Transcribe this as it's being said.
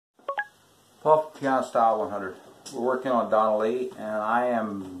Puff Piano Style 100. We're working on Donna Lee, and I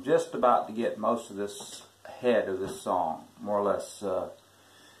am just about to get most of this head of this song, more or less.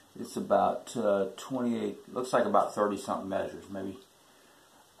 It's about 28, looks like about 30 something measures, maybe.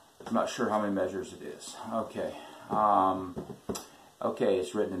 I'm not sure how many measures it is. Okay. Okay,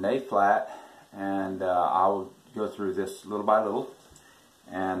 it's written in A flat, and I'll go through this little by little,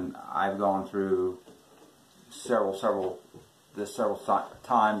 and I've gone through several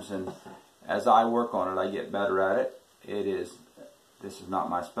times, and as I work on it, I get better at it. This is not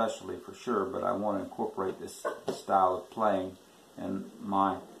my specialty for sure, but I want to incorporate this style of playing in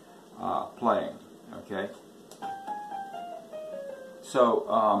my playing. Okay.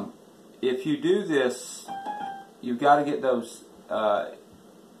 So if you do this, you've got to get those.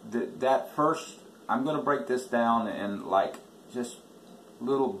 That first, I'm going to break this down in like just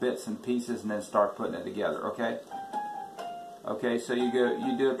little bits and pieces, and then start putting it together. Okay. Okay, so you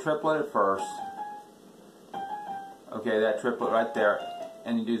do a triplet at first. Okay, that triplet right there,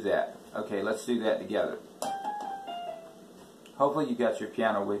 and you do that. Okay, let's do that together. Hopefully you got your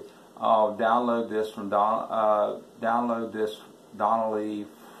piano with. I'll download this from Donna Lee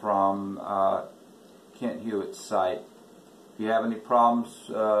from Kent Hewitt's site. If you have any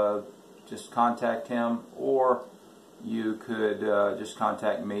problems, just contact him, or you could just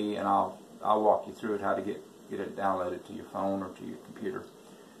contact me, and I'll walk you through it, how to get it downloaded to your phone or to your computer.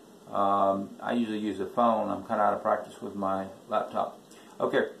 I usually use a phone. I'm kind of out of practice with my laptop.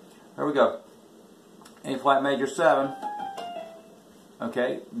 Okay, here we go. A flat major 7.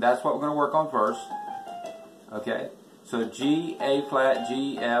 Okay, that's what we're going to work on first. Okay, so G, A flat,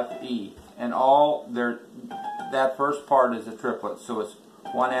 G, F, E, and that first part is a triplet, so it's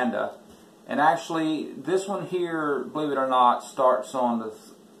one enda. And actually, this one here, believe it or not, starts on the.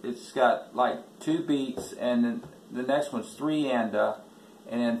 It's got like 2 beats, and then the next one's 3 enda,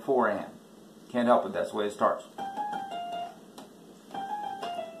 and then 4 and. Can't help it, that's the way it starts.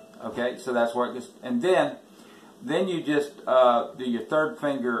 Okay, so that's where it gets, and then you just do your third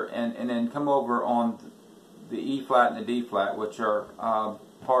finger, and then come over on the E flat and the D flat, which are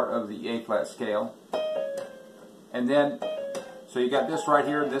part of the A flat scale. And then, so you got this right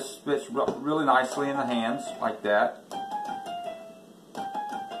here. This fits really nicely in the hands, like that.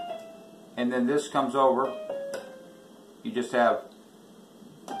 And then this comes over. You just have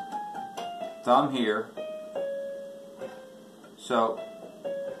thumb here. So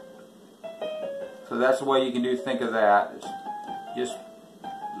that's the way you can think of that. It's just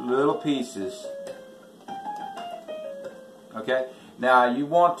little pieces. Okay. Now you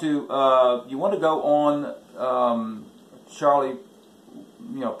want to go on Charlie.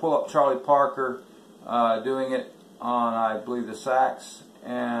 Pull up Charlie Parker doing it on, I believe, the sax,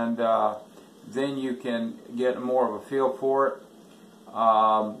 and then you can get more of a feel for it.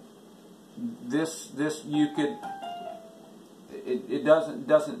 This you could. It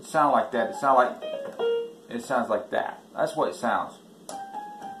doesn't sound like that. It sounds like that. That's what it sounds.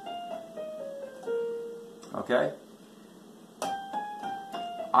 Okay.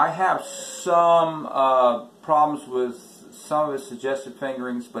 I have some problems with some of his suggested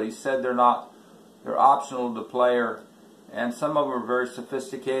fingerings, but he said they're optional to the player, and some of them are very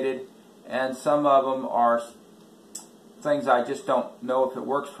sophisticated, and some of them are things I just don't know if it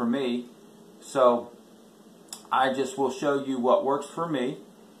works for me. So I just will show you what works for me,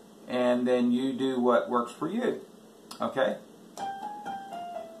 and then you do what works for you. Okay?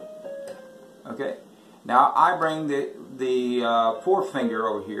 Okay. Now I bring the fourth finger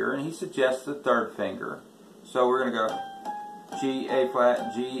over here, and he suggests the third finger. So we're going to go G, A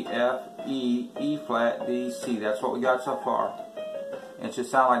flat, G, F, E, E flat, D, C. That's what we got so far. And it should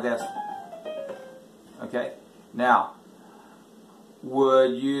sound like this. Okay? Now,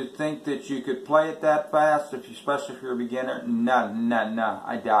 would you think that you could play it that fast, especially if you're a beginner? No,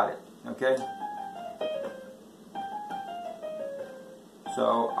 I doubt it. Okay?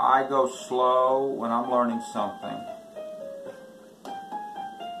 So I go slow when I'm learning something.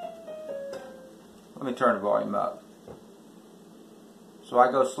 Let me turn the volume up. So I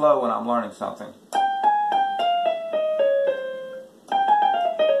go slow when I'm learning something.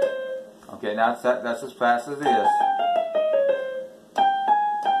 Okay, now that's as fast as it is.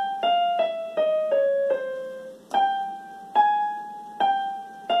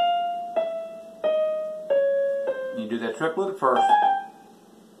 You do that triplet at first.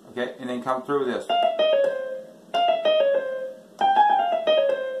 Okay, and then come through this.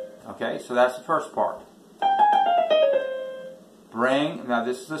 Okay, so that's the first part. Now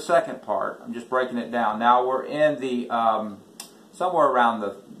this is the second part. I'm just breaking it down. Now we're in the somewhere around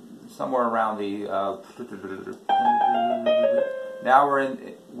the Now we're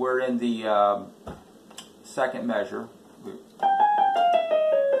in we're in the second measure,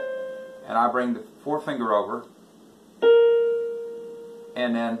 and I bring the fourth finger over,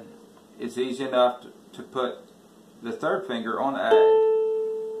 and then it's easy enough to put the third finger on A.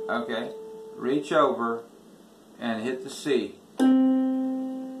 Okay, reach over and hit the C.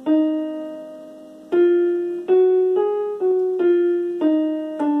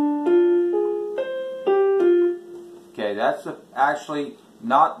 Okay, that's actually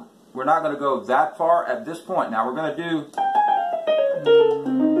not, we're not going to go that far at this point. Now we're going to do,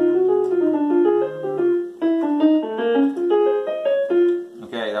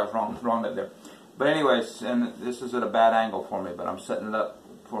 okay, that was wrong note there. But anyways, and this is at a bad angle for me, but I'm setting it up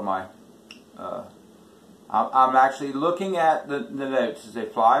for my, I'm actually looking at the notes as they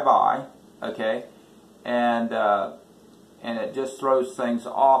fly by, okay, and it just throws things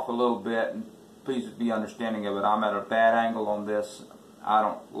off a little bit, and please be understanding of it. I'm at a bad angle on this. I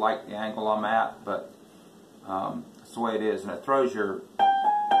don't like the angle I'm at, but it's the way it is, and it throws your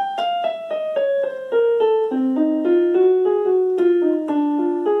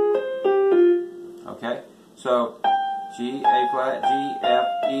okay. So G, A flat, G, F,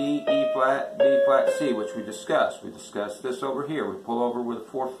 E, E flat, B flat, C, which we discussed. We discussed this over here. We pull over with the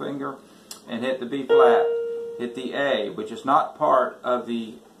fourth finger and hit the B flat, hit the A, which is not part of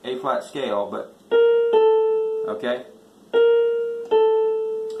the A flat scale, but okay,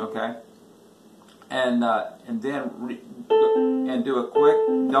 okay, and then do a quick.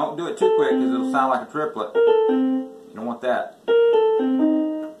 Don't do it too quick because it'll sound like a triplet. You don't want that.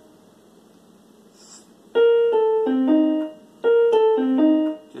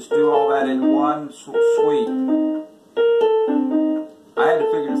 Just do all that in one sweep. I had to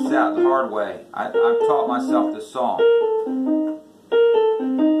figure this out the hard way. I've taught myself this song.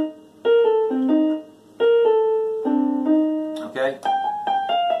 Okay?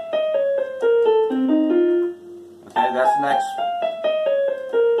 Okay, that's the next.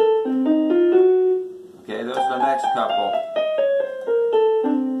 Okay, those are the next couple.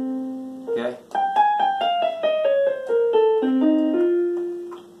 Okay?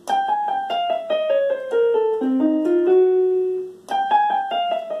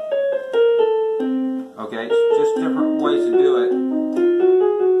 Okay, it's just different ways to do it.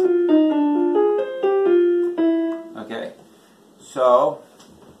 Okay, so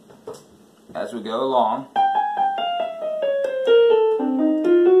as we go along,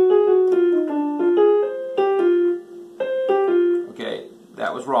 okay,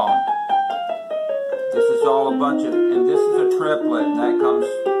 that was wrong. This is all a bunch of, and this is a triplet, and that comes,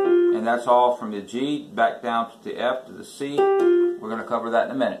 and that's all from the G back down to the F to the C. We're going to cover that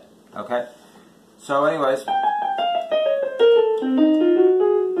in a minute. Okay. So anyways,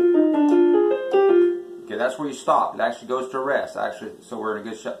 okay, that's where you stop. It actually goes to rest. Actually, so we're in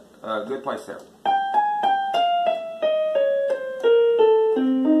a good place there.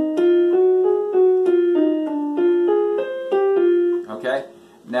 Okay.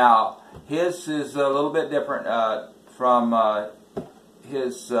 Now his is a little bit different from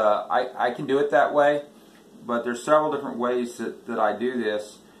his. I can do it that way, but there's several different ways that I do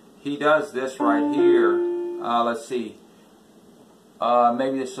this. He does this right here. Let's see.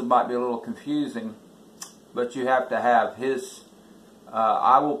 Maybe this might be a little confusing, but you have to have his.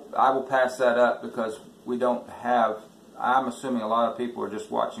 I will pass that up because we don't have. I'm assuming a lot of people are just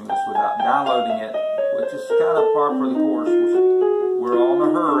watching this without downloading it, which is kind of par for the course. We're all in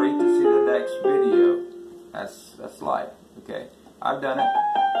a hurry to see the next video. That's life. Okay, I've done it.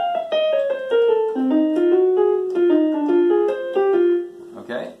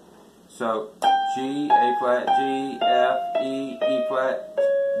 Okay. So G, A flat, G, F, E, E flat,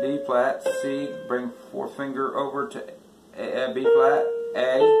 D flat, C, bring fourth finger over to B flat,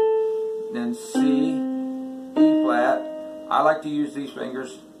 A, then C, E flat. I like to use these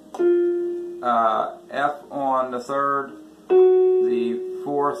fingers, F on the third, the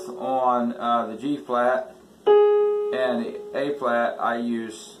fourth on the G flat, and the A flat I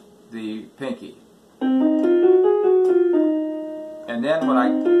use the pinky. And then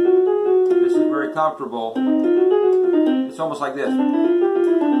when this is very comfortable. It's almost like this.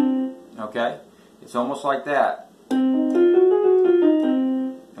 Okay? It's almost like that.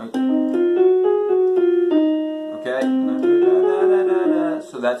 Okay?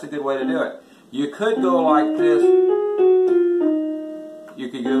 So that's a good way to do it. You could go like this. You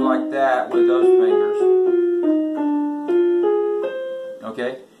could go like that with those fingers.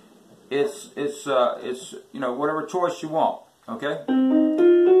 Okay? It's you know, whatever choice you want. Okay?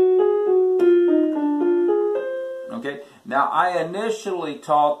 Okay, now I initially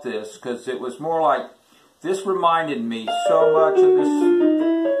taught this because it was more like, this reminded me so much of this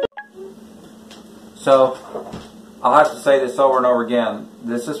So I'll have to say this over and over again.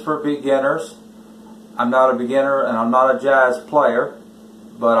 This is for beginners. I'm not a beginner and I'm not a jazz player,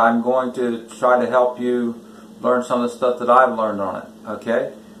 but I'm going to try to help you learn some of the stuff that I've learned on it.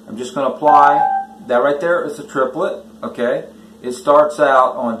 Okay? I'm just going to apply. That right there is a triplet. Okay? It starts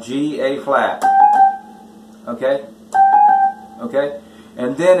out on G, A flat. Okay? Okay?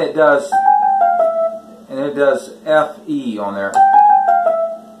 And then it does F, E on there.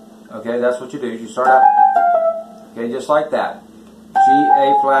 Okay, that's what you do. You start out, okay, just like that. G,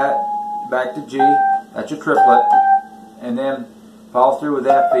 A flat, back to G. That's your triplet. And then follow through with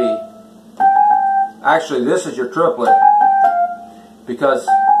F, E. Actually, this is your triplet because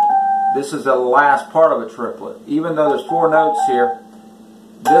this is the last part of a triplet. Even though there's 4 notes here,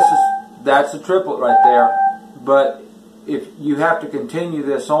 that's a triplet right there. But if you have to continue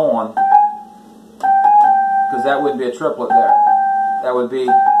this on, because that wouldn't be a triplet there. That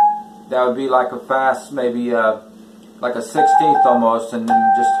would be like a fast, maybe like a 16th almost, and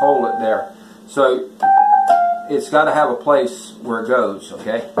then just hold it there. So it's got to have a place where it goes.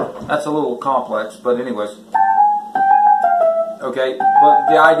 Okay, that's a little complex, but anyways. Okay, but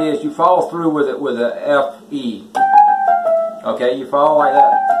the idea is you follow through with it with a F, E. Okay, you follow like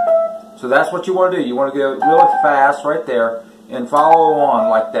that. So that's what you want to do. You want to go really fast right there and follow on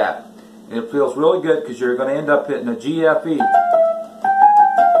like that. It feels really good because you're going to end up hitting a G, F, E.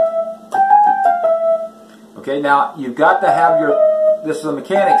 Okay, now you've got to have this is the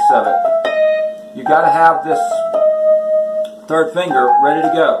mechanics of it. You've got to have this 3rd finger ready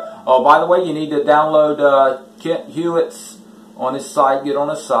to go. Oh, by the way, you need to download Kent Hewitt's on his site. Get on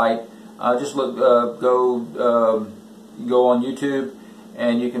his site. Just look, go on YouTube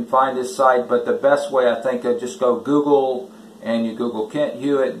and you can find his site. But the best way, I think, just go Google and you Google Kent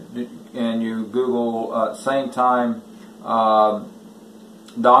Hewitt and you Google same time Donna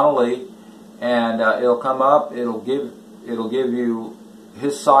Lee. And it'll come up. It'll give you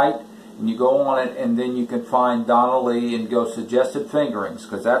his site, and you go on it, and then you can find Donna Lee and go suggested fingerings,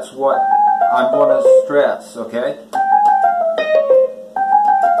 because that's what I'm going to stress. Okay.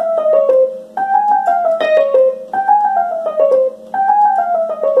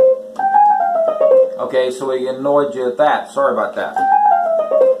 Okay, so we annoyed you at that. Sorry about that.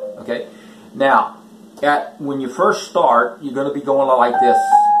 Okay. Now, when you first start, you're going to be going like this.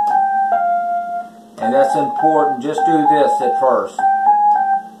 And that's important. Just do this at first.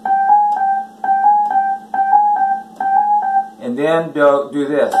 And then do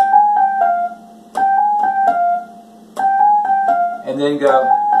this. And then go.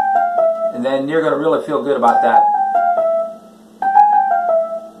 And then you're going to really feel good about that.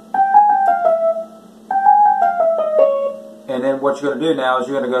 And then what you're going to do now is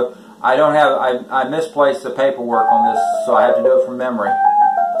you're going to go, I misplaced the paperwork on this, so I have to do it from memory.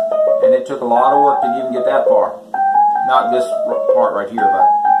 And it took a lot of work to even get that far. Not this part right here, but.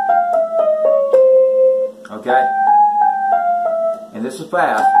 Okay? And this is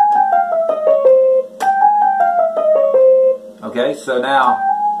fast. Okay, so now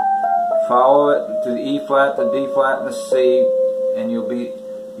follow it to the E flat, the D flat, and the C, and you'll be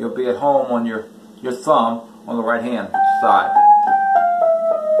at home on your thumb on the right hand side.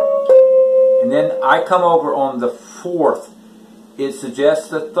 And then I come over on the 4th. It suggests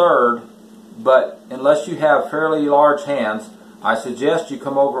the 3rd, but unless you have fairly large hands, I suggest you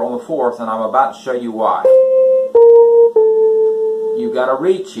come over on the 4th, and I'm about to show you why. You've got to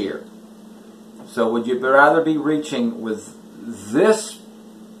reach here. So would you rather be reaching with this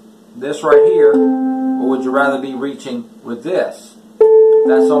right here, or would you rather be reaching with this?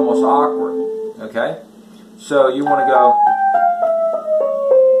 That's almost awkward. Okay? So you want to go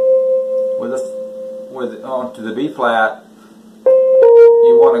onto the B flat.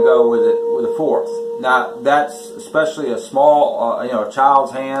 You want to go with it with a 4th. Now that's especially a small, a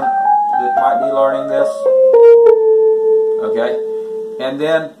child's hand that might be learning this. Okay, and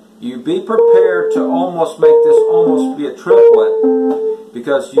then you be prepared to almost make this almost be a triplet,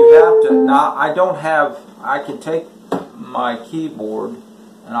 because you have to. Now I can take my keyboard,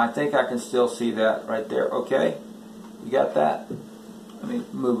 and I think I can still see that right there. Okay, you got that? Let me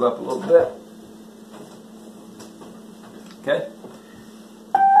move up a little bit. Okay.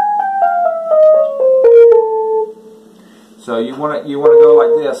 So you want to go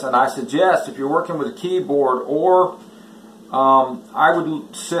like this, and I suggest if you're working with a keyboard, or I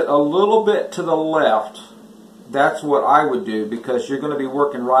would sit a little bit to the left. That's what I would do, because you're going to be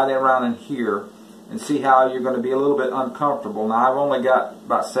working right around in here, and see how you're going to be a little bit uncomfortable. Now I've only got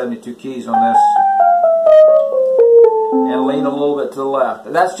about 72 keys on this, and lean a little bit to the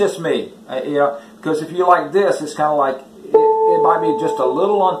left. That's just me, because if you like this, it's kind of like it might be just a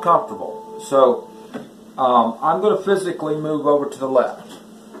little uncomfortable. So I'm going to physically move over to the left.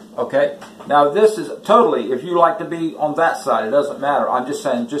 Okay? Now this is totally, if you like to be on that side, it doesn't matter. I'm just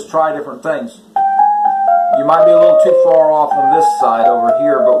saying, just try different things. You might be a little too far off on this side over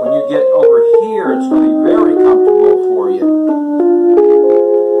here, but when you get over here, it's going to be very comfortable for you.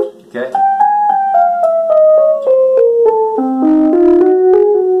 Okay?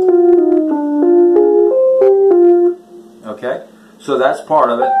 Okay? So that's part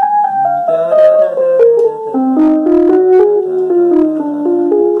of it.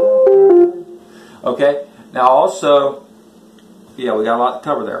 Okay? Now also, yeah, we got a lot to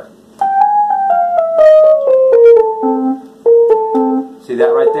cover there. See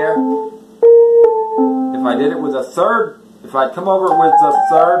that right there? If I did it with a third, if I come over with the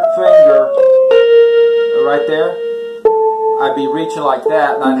third finger right there, I'd be reaching like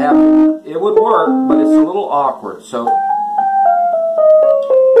that, and I'd have, it would work, but it's a little awkward. So,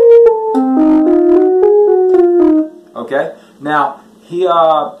 okay. Now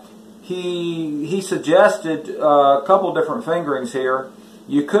he suggested a couple different fingerings here.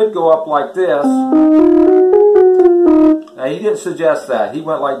 You could go up like this. Now, he didn't suggest that. He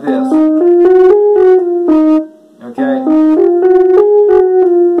went like this. Okay?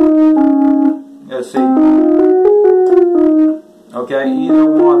 Let's see. Okay, either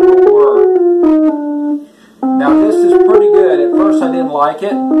one will work. Now, this is pretty good. At first, I didn't like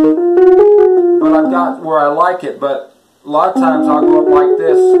it, but I've got where I like it. But a lot of times, I'll go up like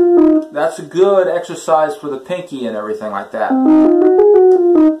this. That's a good exercise for the pinky and everything like that.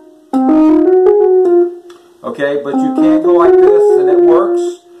 Okay, but you can't go like this and it works.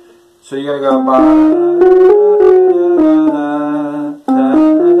 So you're going to go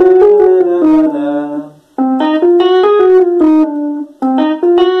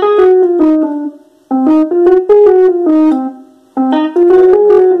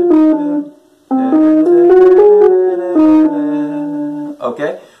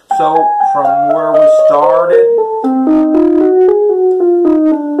okay, so from where we started.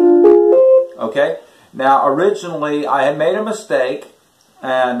 Okay. Now, originally, I had made a mistake,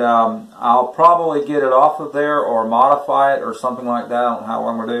 and I'll probably get it off of there or modify it or something like that. I don't know how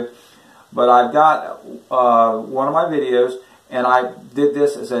I'm going to do. But I've got one of my videos, and I did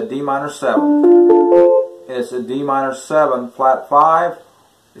this as a D minor 7. It's a D minor 7, flat 5.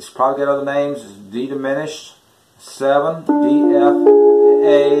 It's probably got other names. It's D diminished, 7, D, F,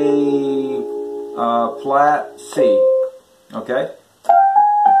 A, flat, C. Okay?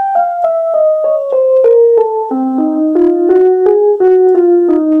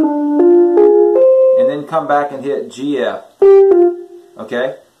 Come back and hit GF.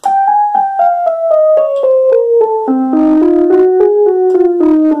 Okay?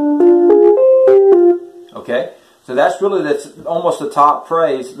 Okay? So that's really, that's almost the top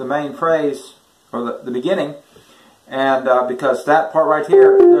phrase, the main phrase, or the beginning. And because that part right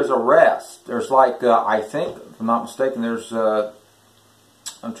here, there's a rest. There's like, I think, if I'm not mistaken, there's, I'm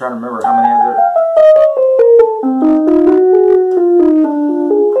trying to remember how many other.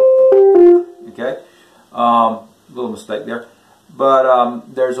 Okay? Little mistake there, but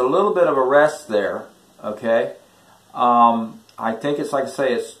there's a little bit of a rest there. Okay, I think it's, like I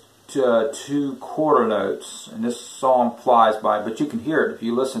say, it's 2 quarter notes, and this song flies by, but you can hear it if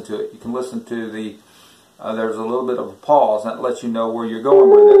you listen to it. You can listen to the there's a little bit of a pause, and that lets you know where you're going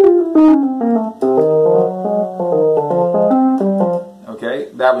with it. Okay,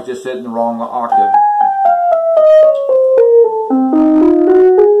 that was just hitting the wrong octave.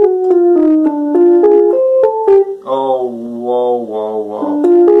 Oh, whoa, whoa, whoa.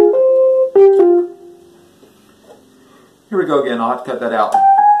 Here we go again. I'll have to cut that out.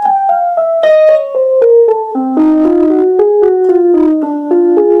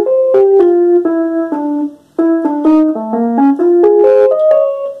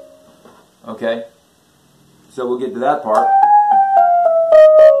 Okay. So we'll get to that part.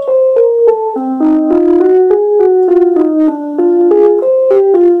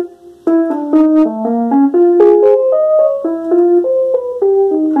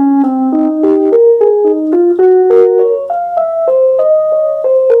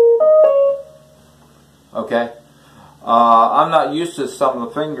 Okay, I'm not used to some of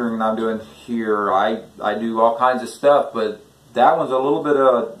the fingering I'm doing here. I do all kinds of stuff, but that one's a little bit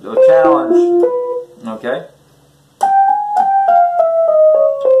of a challenge. Okay.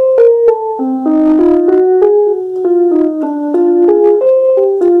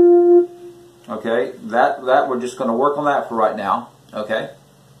 Okay, that we're just going to work on that for right now. Okay.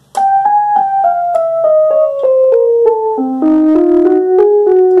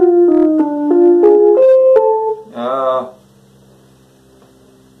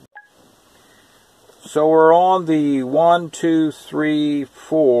 So we're on the 1, 2, 3,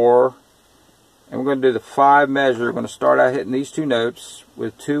 4, and we're going to do the 5 measure. We're going to start out hitting these 2 notes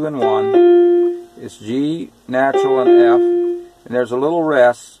with 2 and 1. It's G, natural, and F, and there's a little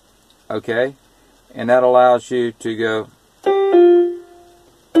rest, okay, and that allows you to go,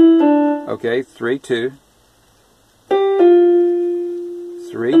 okay, 3, 2,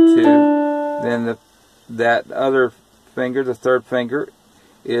 3, 2, then that other finger, the 3rd finger,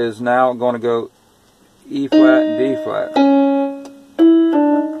 is now going to go E flat and D flat.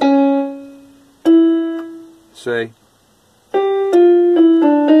 See?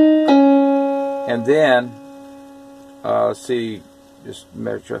 And then, let's see, just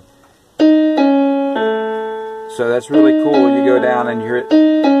measure. So that's really cool. You go down and you hit,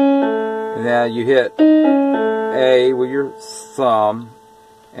 and now you hit A with your thumb,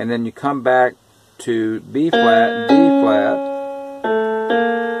 and then you come back to B flat, D flat,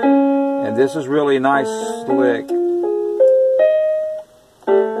 and this is really a nice lick.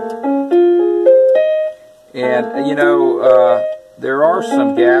 And you know, there are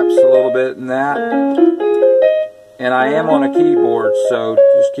some gaps a little bit in that, and I am on a keyboard, so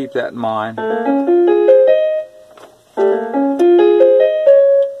just keep that in mind.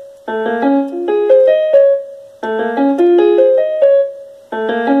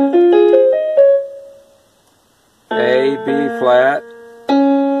 A, B flat,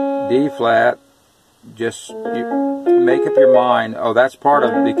 D flat. Just make up your mind. Oh, that's part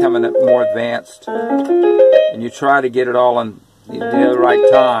of becoming more advanced. And you try to get it all in the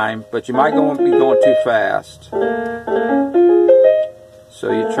right time, but you might be going too fast.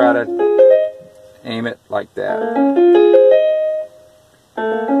 So you try to aim it like that.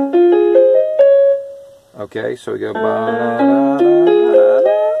 Okay, so we go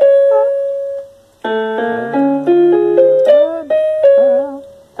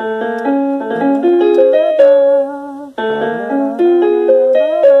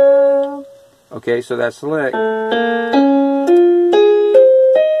okay, so that's the lick.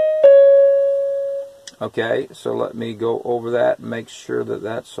 Okay, so let me go over that and make sure that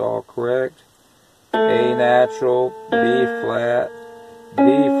that's all correct. A natural, B flat,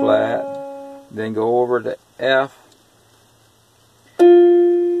 D flat, then go over to F,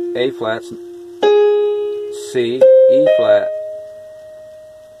 A flat, C, E flat.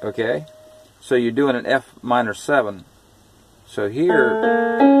 Okay, so you're doing an F minor 7. So here,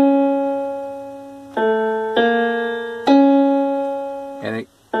 and it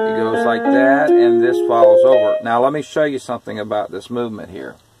goes like that, and this follows over. Now let me show you something about this movement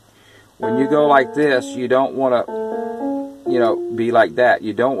here. When you go like this, you don't want to, you know, be like that.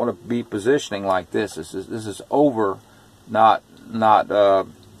 You don't want to be positioning like this. This is over, this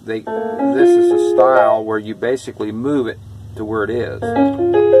is a style where you basically move it to where it is.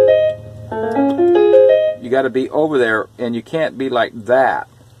 You got to be over there, and you can't be like that.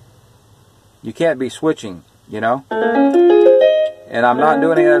 You can't be switching, you know. And I'm not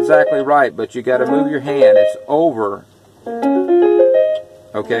doing it exactly right, but you got to move your hand. It's over.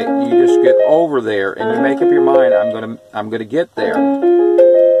 Okay, you just get over there, and you make up your mind. I'm gonna get there.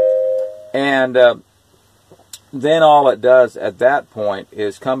 And then all it does at that point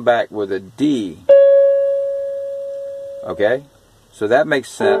is come back with a D. Okay, so that makes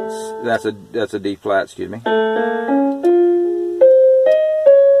sense. That's a D flat. Excuse me.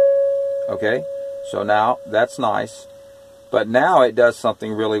 Okay, so now that's nice. But now it does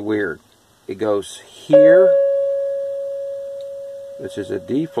something really weird. It goes here, which is a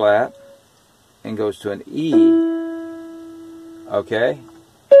D flat, and goes to an E. Okay?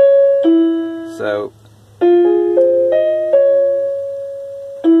 So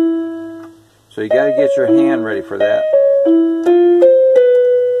you got to get your hand ready for that.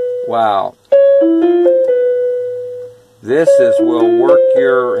 Wow. This will work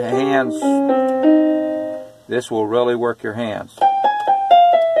your hands. This will really work your hands.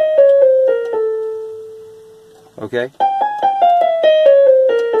 Okay?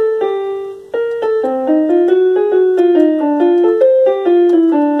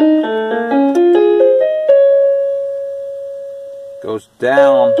 Goes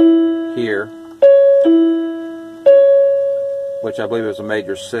down here, which I believe is a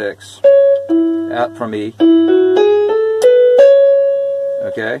major 6, out from E.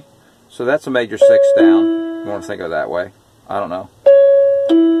 Okay? So that's a major 6 down. You want to think of it that way. I don't know.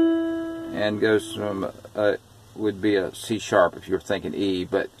 And goes from, would be a C sharp if you were thinking E,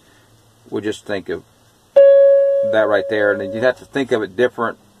 but we'll just think of that right there. And then you'd have to think of it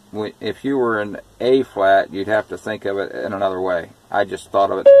different. If you were in A flat, you'd have to think of it in another way. I just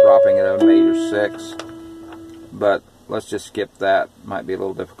thought of it dropping it a major 6. But let's just skip that. Might be a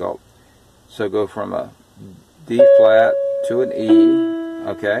little difficult. So go from a D flat to an E,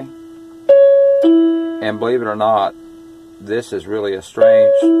 okay? And believe it or not, this is really a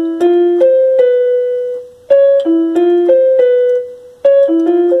strange...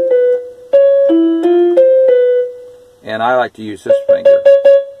 And I like to use this finger,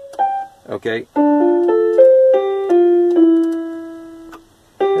 okay?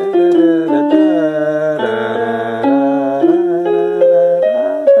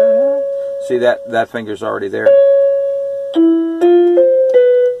 See, that finger's already there.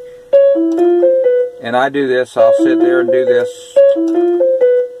 And I do this, I'll sit there and do this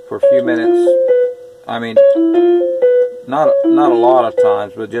for a few minutes. I mean, not a lot of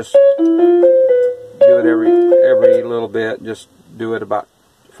times, but just do it every little bit. Just do it about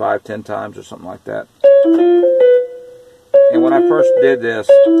 5-10 times or something like that. And when I first did this,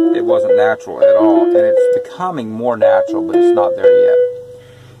 it wasn't natural at all, and it's becoming more natural, but it's not there yet.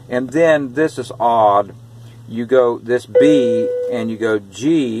 And then this is odd. You go this B and you go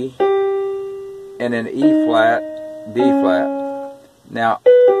G and then E flat, D flat. Now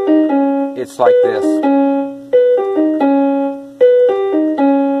it's like this.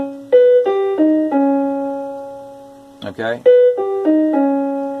 Okay?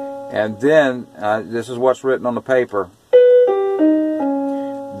 And then this is what's written on the paper.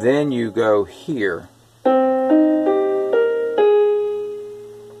 Then you go here.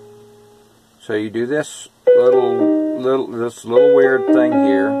 So you do this little weird thing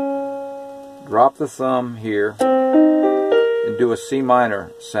here. Drop the thumb here and do a C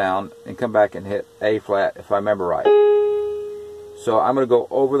minor sound and come back and hit A flat if I remember right. So I'm going to go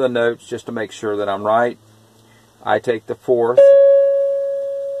over the notes just to make sure that I'm right. I take the fourth.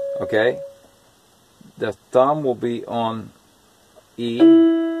 Okay. The thumb will be on E,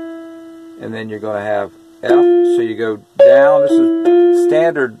 and then you're going to have F. So you go down. This is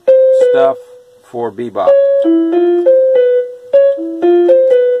standard stuff for bebop.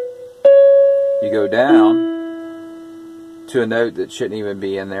 You go down to a note that shouldn't even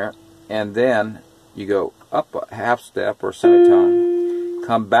be in there, and then you go up a half step or semitone,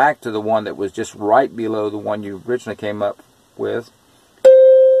 come back to the one that was just right below the one you originally came up with,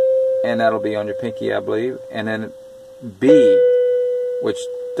 and that'll be on your pinky, I believe, and then B, which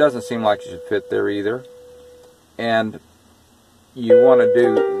doesn't seem like it should fit there either, and you want to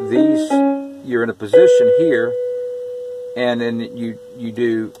do these. You're in a position here, and then you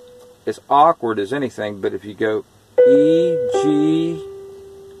do, it's awkward as anything, but if you go E, G,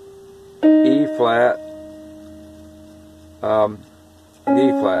 E flat, D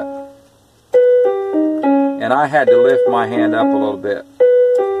flat, and I had to lift my hand up a little bit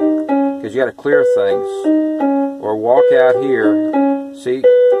because you got to clear things, or walk out here, see,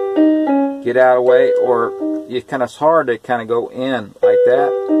 get out of the way, or it's hard to kind of go in like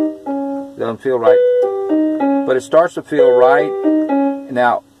that. Doesn't feel right, but it starts to feel right.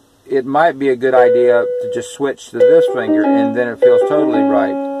 Now it might be a good idea to just switch to this finger, and then it feels totally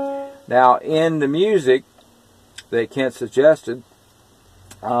right. Now in the music that Kent suggested,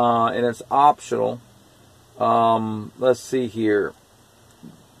 and it's optional, let's see here,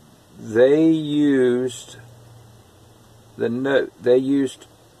 they used the note,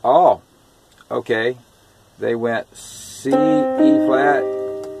 oh, okay, they went C, E flat,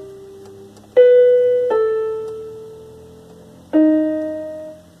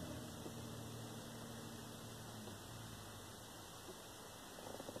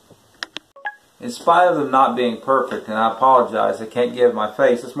 in spite of them not being perfect, and I apologize, I can't give my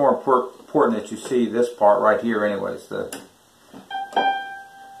face. It's more important that you see this part right here anyways.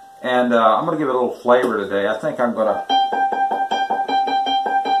 And I'm going to give it a little flavor today. I think I'm going to...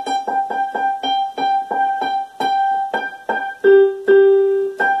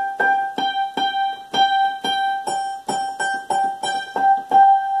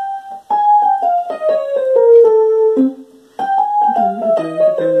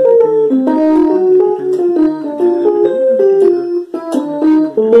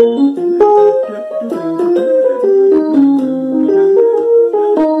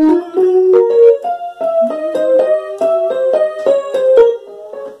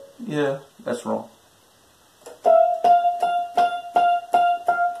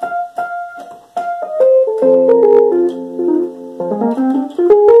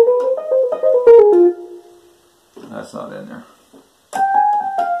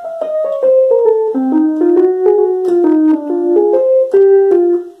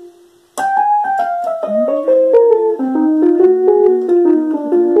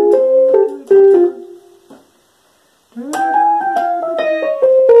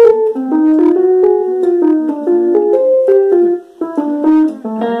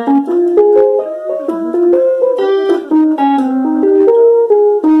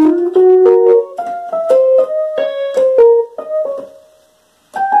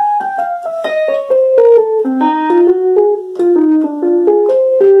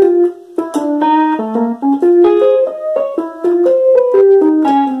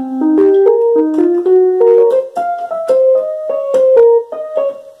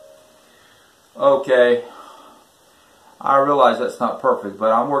 not perfect,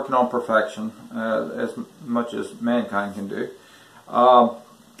 but I'm working on perfection as much as mankind can do.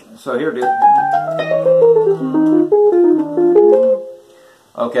 So here it is.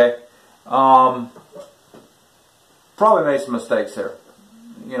 Okay. Probably made some mistakes there,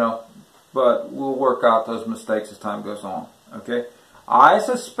 you know, but we'll work out those mistakes as time goes on. Okay. I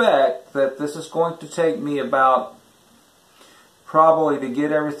suspect that this is going to take me about, probably to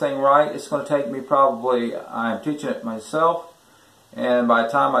get everything right, it's going to take me probably, I'm teaching it myself, and by the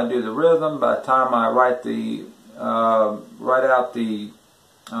time I do the rhythm, by the time I write the, I'm writing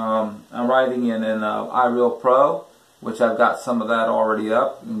in iReal Pro, which I've got some of that already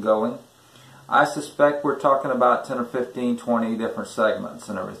up and going. I suspect we're talking about 10 or 15, 20 different segments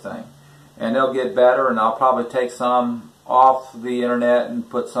and everything. And they'll get better, and I'll probably take some off the internet and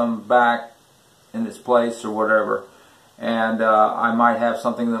put some back in its place or whatever. And I might have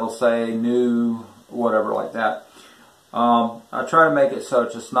something that'll say new, whatever like that. I try to make it so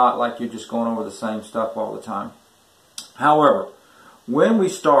it's just not like you're just going over the same stuff all the time. However, when we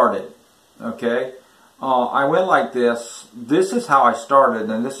started, okay, I went like this. This is how I started,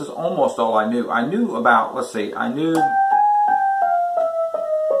 and this is almost all I knew. I knew about, let's see, I knew...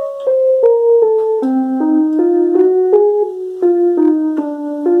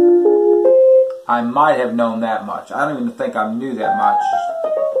 I might have known that much. I don't even think I knew that much.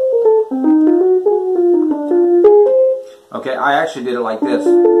 Okay, I actually did it like this.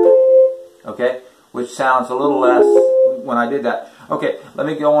 Okay, which sounds a little less when I did that. Okay, let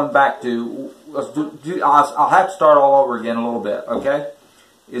me go on back to, I'll have to start all over again a little bit, okay?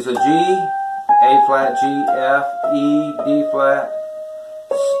 It's a G, A flat, G, F, E, D flat,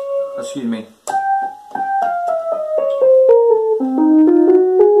 excuse me.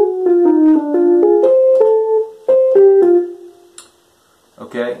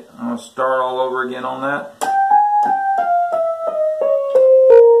 Okay, I'm going to start all over again on that.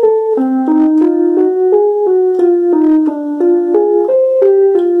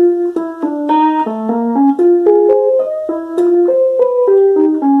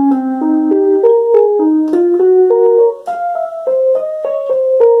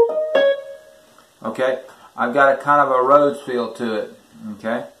 Okay, I've got a kind of a Rhodes feel to it.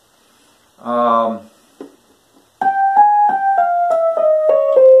 Okay.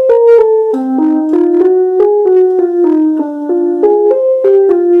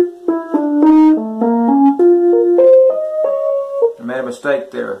 I made a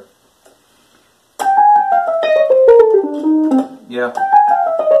mistake there. Yeah.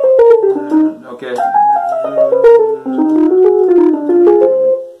 Okay.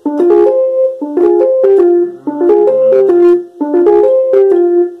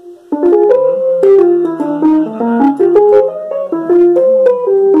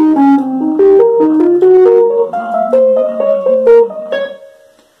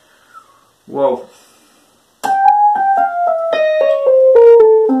 Whoa.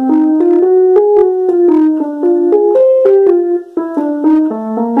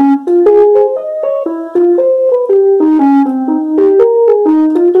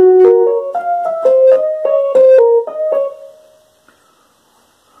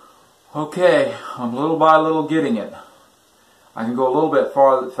 Okay, I'm little by little getting it. I can go a little bit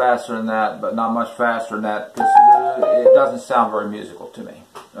farther, faster than that, but not much faster than that, because it doesn't sound very musical to me.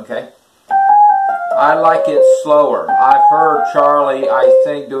 Okay? I like it slower. I've heard Charlie, I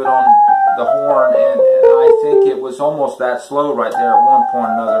think, do it on the horn, and I think it was almost that slow right there at one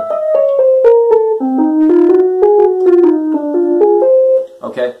point or another.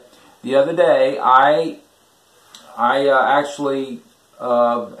 Okay? The other day, I actually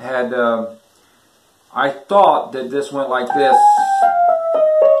I thought that this went like this.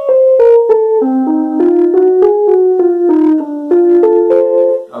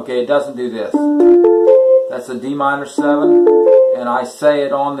 Okay, it doesn't do this. That's a D minor 7, and I say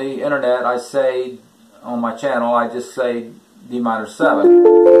it on the internet, I say on my channel, I just say D minor 7.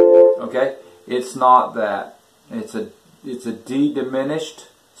 Okay? It's not that. It's a D diminished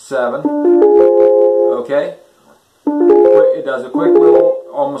 7. Okay? It does a quick little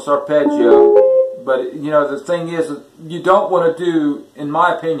almost arpeggio, but you know, the thing is, you don't want to do, in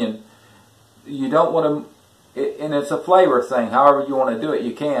my opinion, you don't want to, and it's a flavor thing, however you want to do it,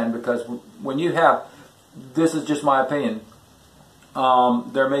 you can, because when you have, this is just my opinion,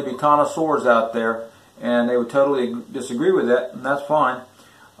 there may be connoisseurs out there, and they would totally disagree with that, and that's fine,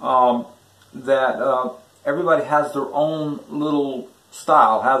 that everybody has their own little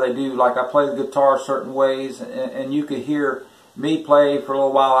style, how they do, like I play the guitar certain ways, and you could hear me play for a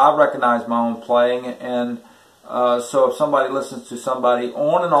little while. I recognize my own playing, and so if somebody listens to somebody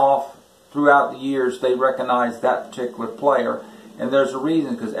on and off throughout the years, they recognize that particular player, And there's a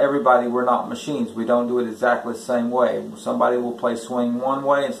reason, because everybody, we're not machines. We don't do it exactly the same way. Somebody will play swing one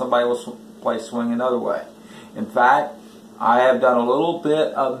way and somebody will play swing another way. In fact, I have done a little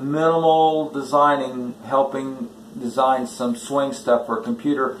bit of minimal designing, helping design some swing stuff for a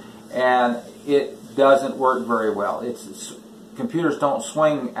computer, and it doesn't work very well. Computers don't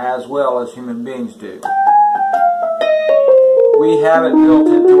swing as well as human beings do. We have it built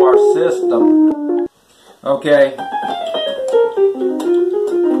into our system. Okay.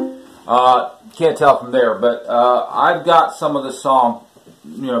 Can't tell from there, but I've got some of the song,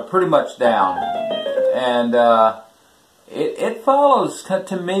 pretty much down, and it follows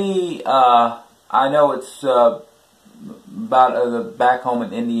to me. I know it's about back home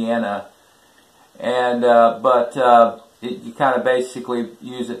in Indiana, and you kind of basically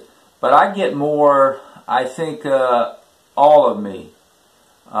use it. But I get more, I think, All of Me,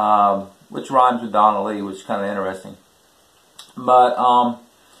 which rhymes with Donna Lee, which is kind of interesting. But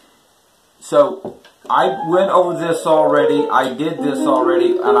so I went over this already. I did this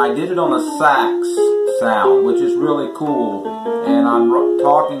already, and I did it on a sax sound, which is really cool. And I'm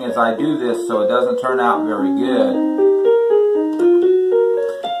talking as I do this, so it doesn't turn out very good.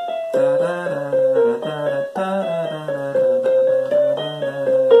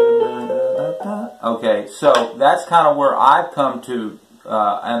 Okay, so that's kind of where I've come to,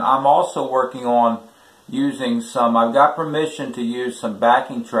 and I'm also working on using some, I've got permission to use some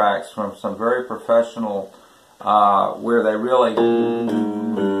backing tracks from some very professional, where they really,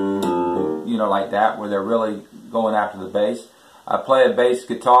 like that, where they're really going after the bass. I play a bass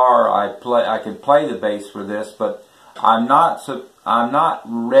guitar. I can play the bass for this, but I'm not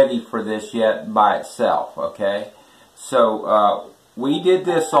ready for this yet by itself. Okay, so we did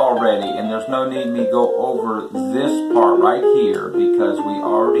this already, and there's no need me go over this part right here because we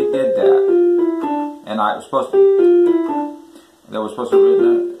already did that. And I was supposed to, that was supposed to be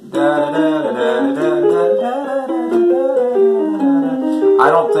I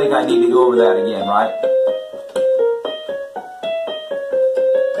don't think I need to go over that again, right?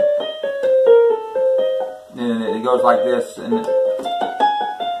 And it goes like this, and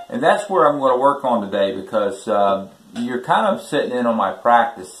that's where I'm going to work on today, because you're kind of sitting in on my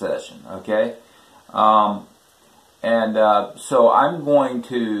practice session, okay? So I'm going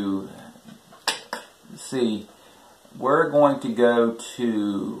to see, we're going to go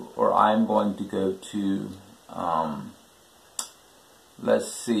to, or I'm going to go to,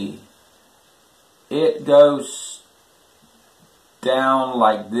 let's see, it goes down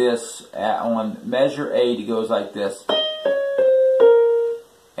like this. On measure 8 it goes like this,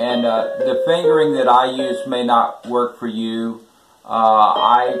 and the fingering that I use may not work for you.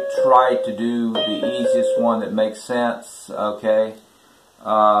 I try to do the easiest one that makes sense, okay?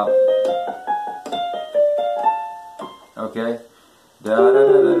 Okay.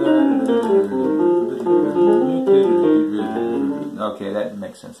 Okay, that didn't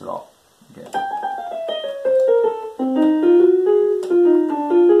make sense at all. Okay.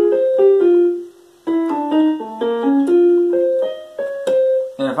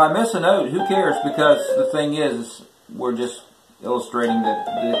 And if I miss a note, who cares? Because the thing is, we're just illustrating that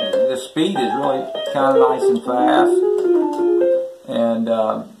the speed is really kind of nice and fast. And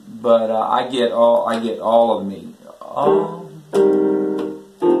but I get all of me.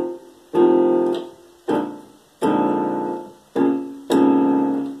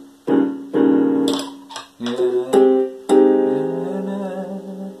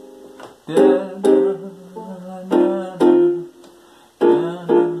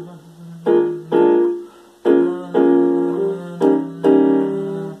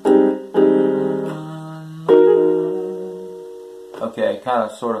 Okay, kind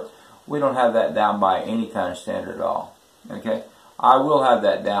of, sort of. We don't have that down by any kind of standard at all. Okay, I will have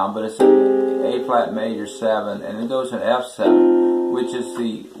that down, but it's A flat major 7, and it goes in F7, which is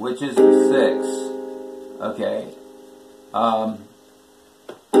the 6. Okay, and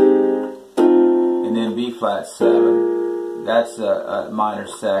then B flat 7. That's a minor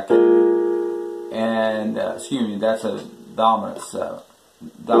second, and excuse me, that's a dominant 7.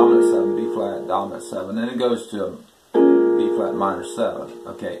 Dominant 7, B flat, dominant 7. Then it goes to B flat minor 7.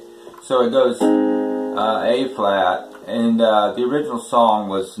 Okay, so it goes A flat, and the original song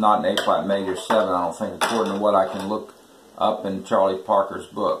was not an A flat major 7, I don't think, according to what I can look up in Charlie Parker's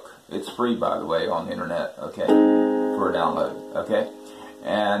book. It's free, by the way, on the internet, okay, for a download, okay?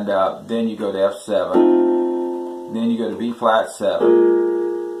 And then you go to F7, then you go to B flat 7,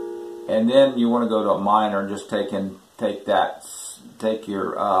 and then you want to go to a minor and just take your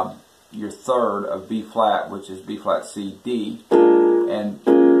third of B flat, which is B flat C D, and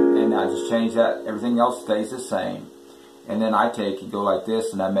I just change that. Everything else stays the same, and then I take, you go like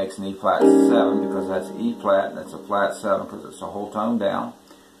this, and that makes an E flat 7 because that's E flat, and that's a flat 7 because it's a whole tone down.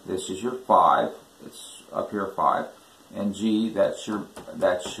 This is your 5. It's up here 5, and G, that's your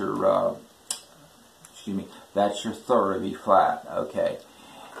that's your third of E flat. Okay,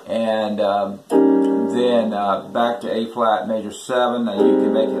 and then back to A flat major 7. Now you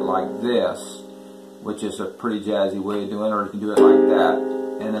can make it like this, which is a pretty jazzy way of doing it, or you can do it like that.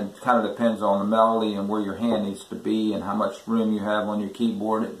 And it kind of depends on the melody and where your hand needs to be and how much room you have on your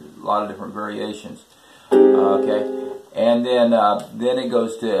keyboard. A lot of different variations. Okay, and then it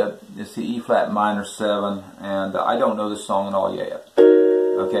goes to, it's the E flat minor 7, and I don't know this song at all yet.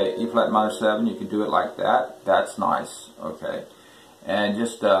 Okay, E flat minor 7, you can do it like that. That's nice. Okay, and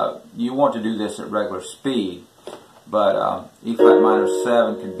just you want to do this at regular speed, but E flat minor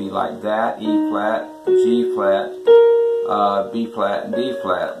 7 could be like that: E flat, G flat, B flat, and D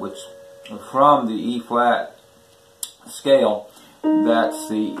flat. Which from the E flat scale, that's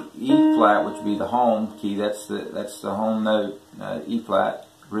the E flat, which would be the home key. That's the home note, E flat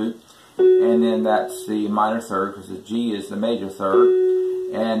root, and then that's the minor third because the G is the major third.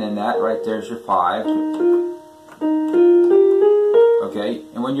 And then that right there is your 5. Okay,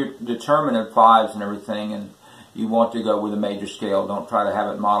 and when you're determining 5s and everything, and you want to go with a major scale, don't try to have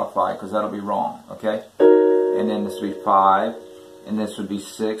it modified because that'll be wrong. Okay, and then this would be 5, and this would be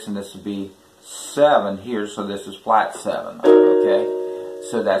 6, and this would be 7 here. So this is flat 7. Okay,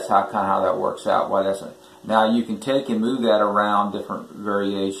 so that's kind of how that works out. Why that's now you can take and move that around different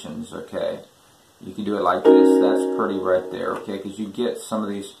variations. Okay. You can do it like this. That's pretty right there, okay? Because you get some of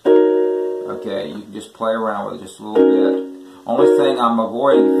these, okay? You can just play around with it just a little bit. Only thing I'm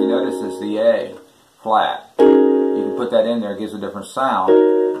avoiding, if you notice, is the A flat. You can put that in there. It gives a different sound,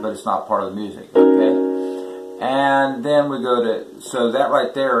 but it's not part of the music, okay? And then we go to, so that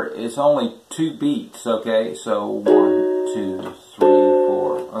right there is only 2 beats, okay? So 1, 2, 3,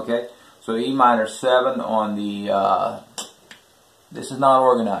 4, okay? So E minor 7 on the, this is not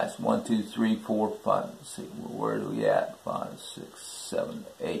organized. 1, 2, 3, 4, 5. Let's see, where are we at? 5, 6, 7,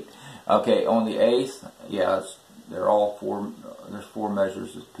 8. Okay, on the 8th, yeah, they're all 4. There's 4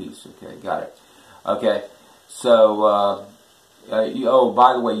 measures a piece. Okay, got it. Okay, so oh,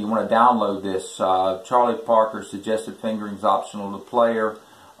 by the way, you want to download this. Charlie Parker suggested fingering is optional to player.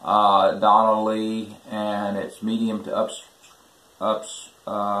 Donna Lee, and it's medium to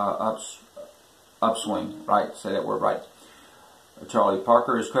upswing. Right? Say that word right. Charlie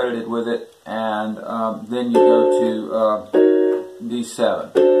Parker is credited with it, and then you go to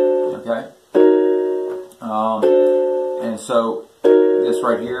D7, okay? And so this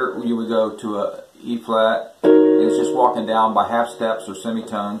right here, you would go to a E flat, and it's just walking down by half steps or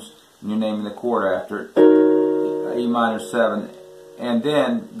semitones, and you're naming the chord after it, E minor 7, and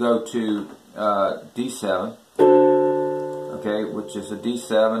then go to D7, okay, which is a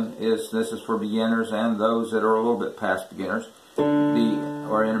D7, this is for beginners and those that are a little bit past beginners. D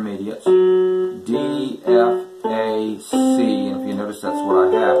or intermediates, D, F, A, C, and if you notice that's what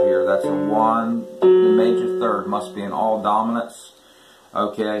I have here, that's a 1, the major third must be in all dominants,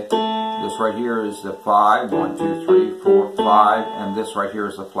 okay, this right here is the 5, 1, 2, 3, 4, 5, and this right here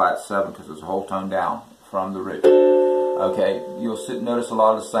is a flat 7 because it's a whole tone down from the root, okay, you'll notice a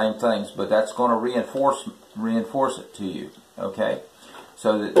lot of the same things, but that's going to reinforce it to you, okay.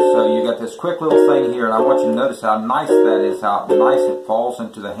 So you got this quick little thing here, and I want you to notice how nice that is, how nice it falls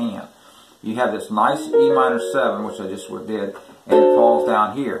into the hand. You have this nice E minor 7, which I just did, and it falls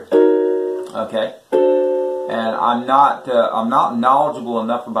down here. Okay, and I'm not knowledgeable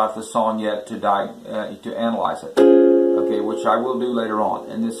enough about this song yet to analyze it. Okay, which I will do later on.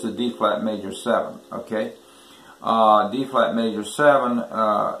 And this is a D flat major 7. Okay, D flat major 7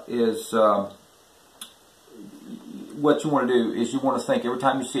 is. What you want to do is you want to think, every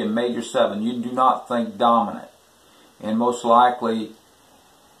time you see a major 7, you do not think dominant. And most likely,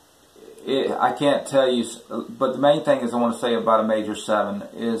 I can't tell you, but the main thing is I want to say about a major 7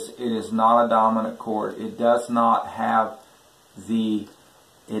 is it is not a dominant chord. It does not have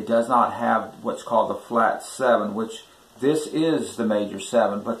what's called the flat 7, which this is the major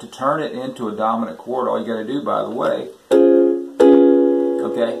 7. But to turn it into a dominant chord, all you got to do, by the way,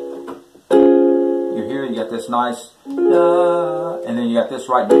 okay, you're here, you got this nice, and then you got this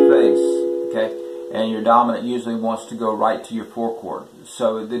right in your face, okay, and your dominant usually wants to go right to your 4 chord.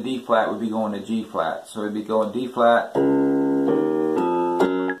 So the D flat would be going to G flat. So it would be going D flat.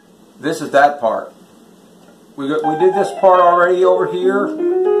 This is that part. We did this part already over here.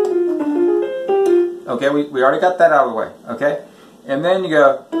 Okay, we already got that out of the way. Okay, and then you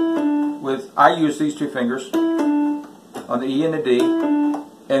go with, I use these 2 fingers on the E and the D,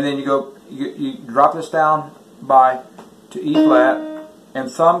 and then you go, you drop this down by to E flat, and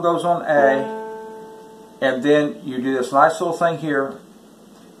thumb goes on A, and then you do this nice little thing here,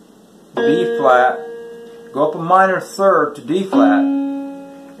 B flat, go up a minor third to D flat,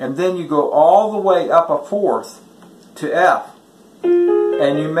 and then you go all the way up a fourth to F,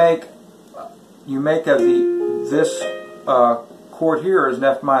 and you make this chord here is an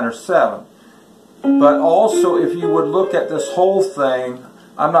F minor 7. But also, if you would look at this whole thing,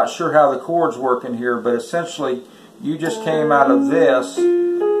 I'm not sure how the chords work in here, but essentially you just came out of this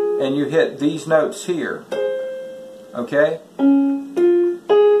and you hit these notes here. Okay?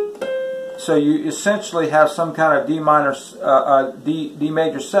 So you essentially have some kind of D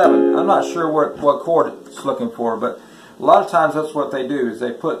major 7. I'm not sure what chord it's looking for, but a lot of times that's what they do, is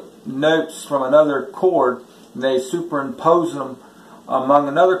they put notes from another chord and they superimpose them among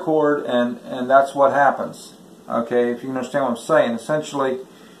another chord, and that's what happens. Okay, if you understand what I'm saying. Essentially,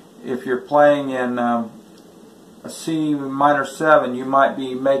 if you're playing in a C minor 7, you might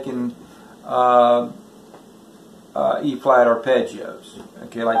be making E flat arpeggios.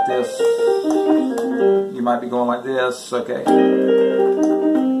 Okay, like this. You might be going like this. Okay.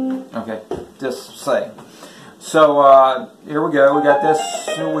 Okay, just saying. So here we go. We got this.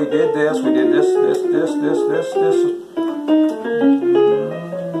 We did this. We did this. This.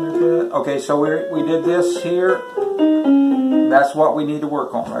 Okay, so we did this here. That's what we need to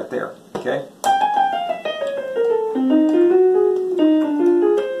work on right there. Okay.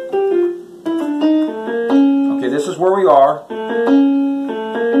 Okay, this is where we are.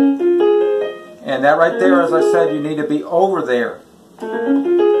 And that right there, as I said, you need to be over there.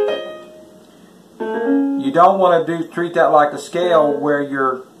 You don't want to treat that like a scale where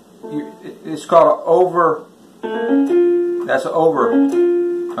it's called an over. That's an over.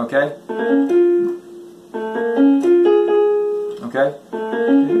 Okay? Okay?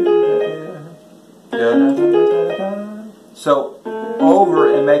 So, over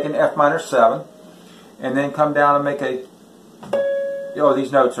and make an F minor 7. And then come down and make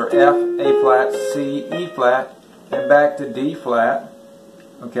these notes are F, A flat, C, E flat, and back to D flat.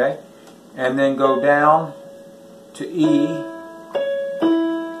 Okay? And then go down to E,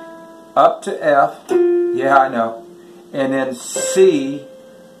 up to F. Yeah, I know. And then C,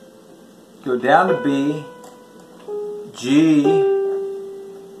 go down to B, G,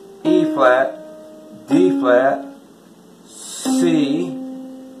 E flat, D flat, C.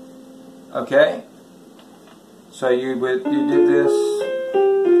 Okay? So you did this.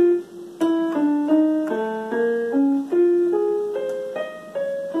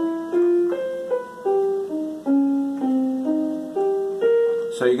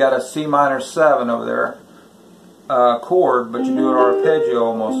 So you got a C minor 7 over there chord, but you do an arpeggio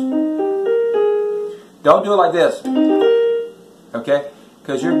almost. Don't do it like this, okay?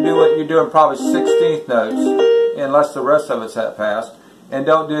 Because you're doing probably 16th notes, unless the rest of it's that fast. And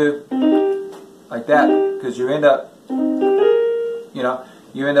don't do like that, because you end up,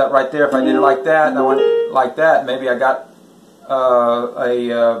 you end up right there. If I did it like that and I went like that, maybe I got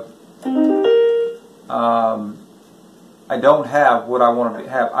I don't have what I want to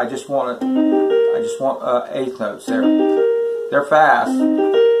have. I just want eighth notes there. They're fast,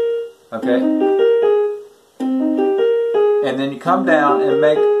 okay. And then you come down and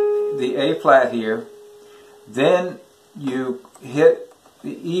make the A flat here. Then you hit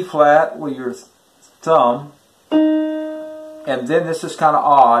the E flat with your thumb, and then this is kind of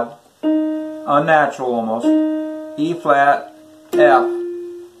odd, unnatural almost. E flat, F,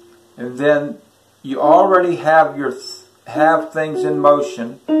 and then you already have have things in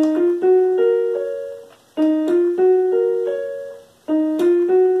motion.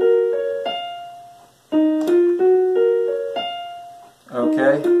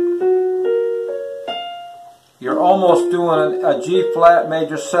 Okay, you're almost doing a G flat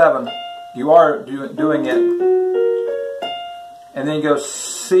major 7. You are doing it, and then you go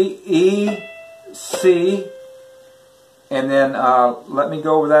C, E, C, and then let me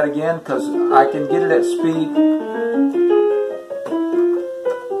go over that again because I can get it at speed.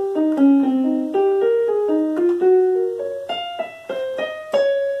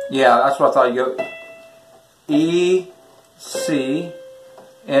 Yeah, that's what I thought. You go E, C,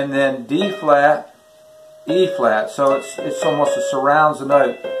 and then D flat, E flat. So it's almost it surrounds the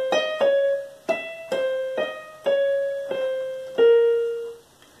note.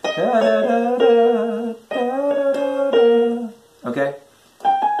 Okay.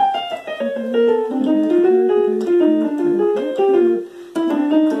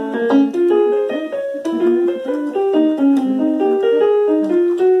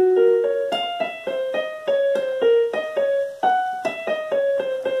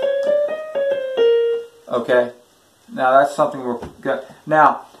 Okay, now that's something we're good.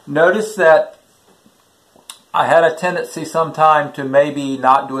 Now, notice that I had a tendency sometime to maybe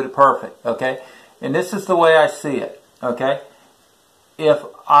not do it perfect, okay? And this is the way I see it, okay? If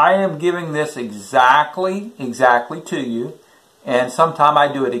I am giving this exactly to you, and sometime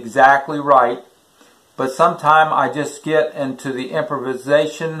I do it exactly right, but sometime I just get into the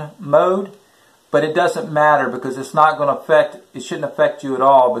improvisation mode, but it doesn't matter because it's not going to affect, it shouldn't affect you at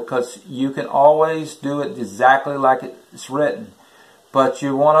all because you can always do it exactly like it's written. But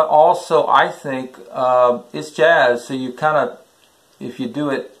you want to also, I think, it's jazz, so you kind of, if you do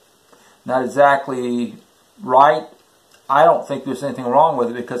it not exactly right, I don't think there's anything wrong with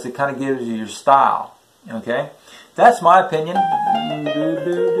it because it kind of gives you your style. Okay? That's my opinion.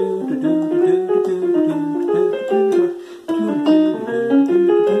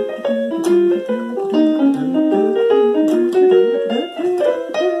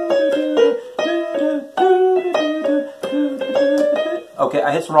 Okay,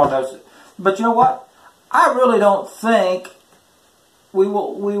 I hit some wrong notes. But you know what? I really don't think we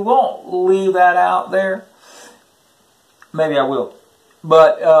won't leave that out there. Maybe I will.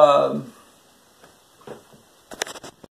 But